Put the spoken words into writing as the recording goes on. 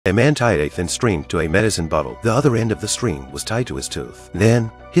A man tied a thin string to a medicine bottle. The other end of the string was tied to his tooth.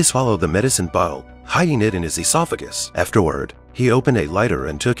 Then, he swallowed the medicine bottle, hiding it in his esophagus. Afterward, he opened a lighter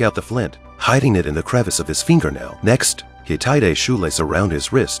and took out the flint, hiding it in the crevice of his fingernail. Next, he tied a shoelace around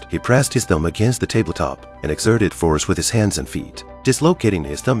his wrist. He pressed his thumb against the tabletop and exerted force with his hands and feet, dislocating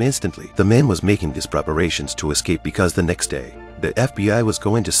his thumb instantly. The man was making these preparations to escape because the next day, the FBI was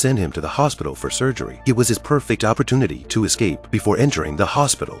going to send him to the hospital for surgery. It was his perfect opportunity to escape. Before entering the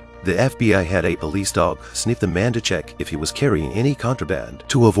hospital, the FBI had a police dog sniff the man to check if he was carrying any contraband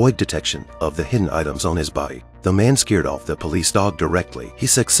to avoid detection of the hidden items on his body. The man scared off the police dog directly. He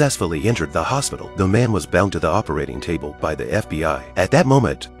successfully entered the hospital. The man was bound to the operating table by the FBI. At that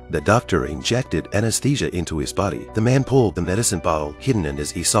moment, the doctor injected anesthesia into his body. The man pulled the medicine bottle hidden in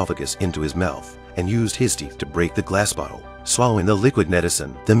his esophagus into his mouth and used his teeth to break the glass bottle, swallowing the liquid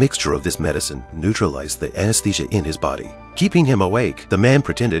medicine. The mixture of this medicine neutralized the anesthesia in his body, keeping him awake. The man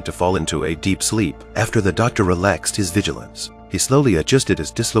pretended to fall into a deep sleep. After the doctor relaxed his vigilance, he slowly adjusted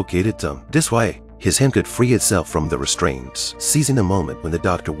his dislocated thumb. This way, his hand could free itself from the restraints. Seizing the moment when the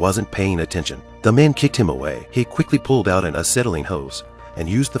doctor wasn't paying attention, the man kicked him away. He quickly pulled out an acetylene hose and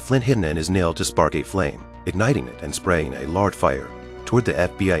used the flint hidden in his nail to spark a flame, igniting it and spraying a large fire toward the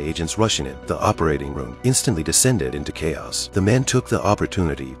FBI agents rushing in. The operating room instantly descended into chaos. The man took the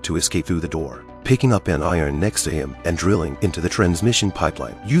opportunity to escape through the door, picking up an iron next to him and drilling into the transmission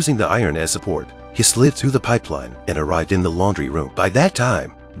pipeline. Using the iron as support, he slid through the pipeline and arrived in the laundry room. By that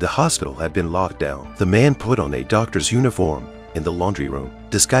time, the hospital had been locked down. The man put on a doctor's uniform in the laundry room,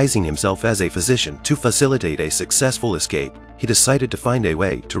 disguising himself as a physician. To facilitate a successful escape, he decided to find a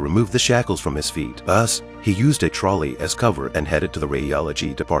way to remove the shackles from his feet. Thus, he used a trolley as cover and headed to the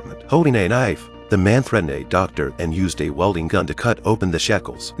radiology department. Holding a knife, the man threatened a doctor and used a welding gun to cut open the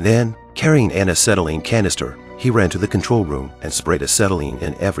shackles. Then, carrying an acetylene canister, he ran to the control room and sprayed acetylene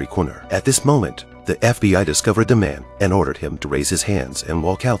in every corner. At this moment, the FBI discovered the man and ordered him to raise his hands and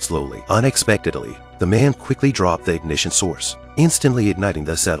walk out slowly. Unexpectedly, the man quickly dropped the ignition source, instantly igniting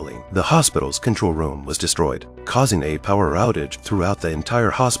the acetylene. The hospital's control room was destroyed, causing a power outage throughout the entire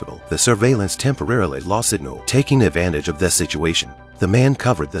hospital. The surveillance temporarily lost signal. Taking advantage of this situation, the man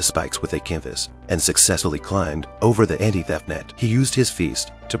covered the spikes with a canvas and successfully climbed over the anti-theft net. He used his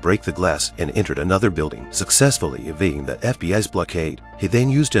fist to break the glass and entered another building, successfully evading the FBI's blockade. He then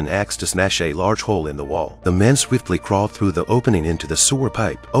used an axe to smash a large hole in the wall. The man swiftly crawled through the opening into the sewer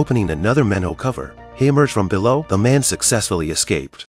pipe, opening another manhole cover. He emerged from below. The man successfully escaped.